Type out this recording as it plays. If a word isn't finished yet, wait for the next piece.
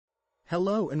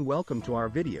Hello and welcome to our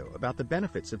video about the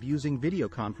benefits of using video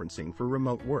conferencing for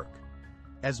remote work.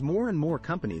 As more and more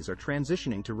companies are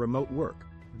transitioning to remote work,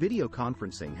 video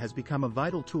conferencing has become a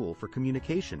vital tool for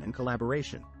communication and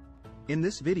collaboration. In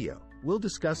this video, we'll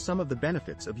discuss some of the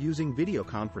benefits of using video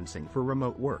conferencing for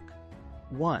remote work.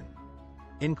 1.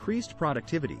 Increased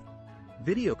productivity.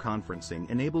 Video conferencing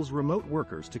enables remote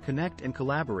workers to connect and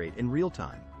collaborate in real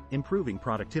time, improving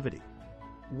productivity.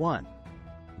 1.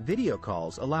 Video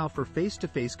calls allow for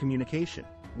face-to-face communication,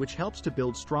 which helps to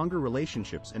build stronger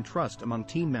relationships and trust among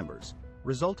team members,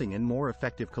 resulting in more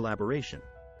effective collaboration.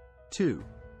 2.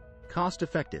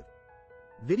 Cost-effective.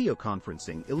 Video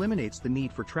conferencing eliminates the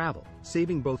need for travel,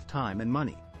 saving both time and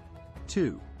money.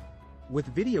 2. With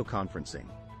video conferencing,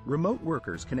 remote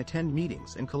workers can attend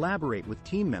meetings and collaborate with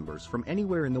team members from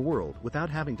anywhere in the world without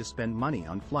having to spend money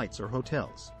on flights or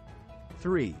hotels.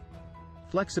 3.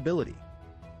 Flexibility.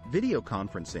 Video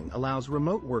conferencing allows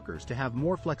remote workers to have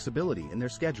more flexibility in their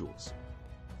schedules.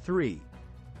 3.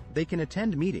 They can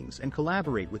attend meetings and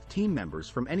collaborate with team members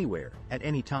from anywhere, at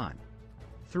any time.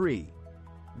 3.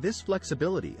 This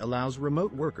flexibility allows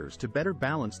remote workers to better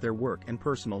balance their work and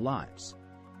personal lives.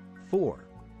 4.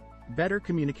 Better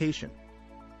communication.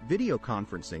 Video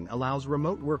conferencing allows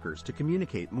remote workers to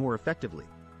communicate more effectively.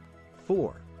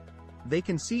 4. They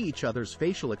can see each other's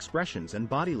facial expressions and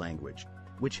body language,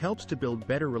 which helps to build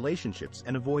better relationships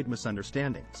and avoid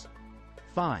misunderstandings.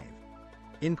 5.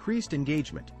 Increased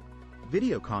engagement.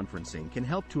 Video conferencing can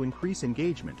help to increase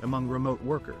engagement among remote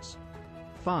workers.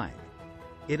 5.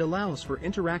 It allows for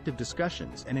interactive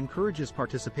discussions and encourages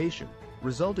participation,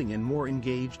 resulting in more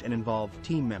engaged and involved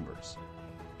team members.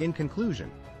 In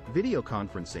conclusion, video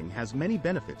conferencing has many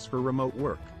benefits for remote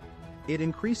work. It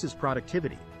increases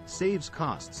productivity, saves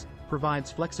costs,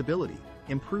 provides flexibility,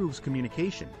 improves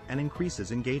communication, and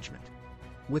increases engagement.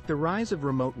 With the rise of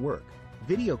remote work,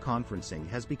 video conferencing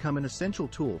has become an essential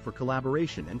tool for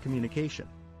collaboration and communication.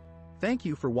 Thank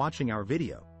you for watching our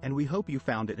video, and we hope you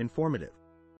found it informative.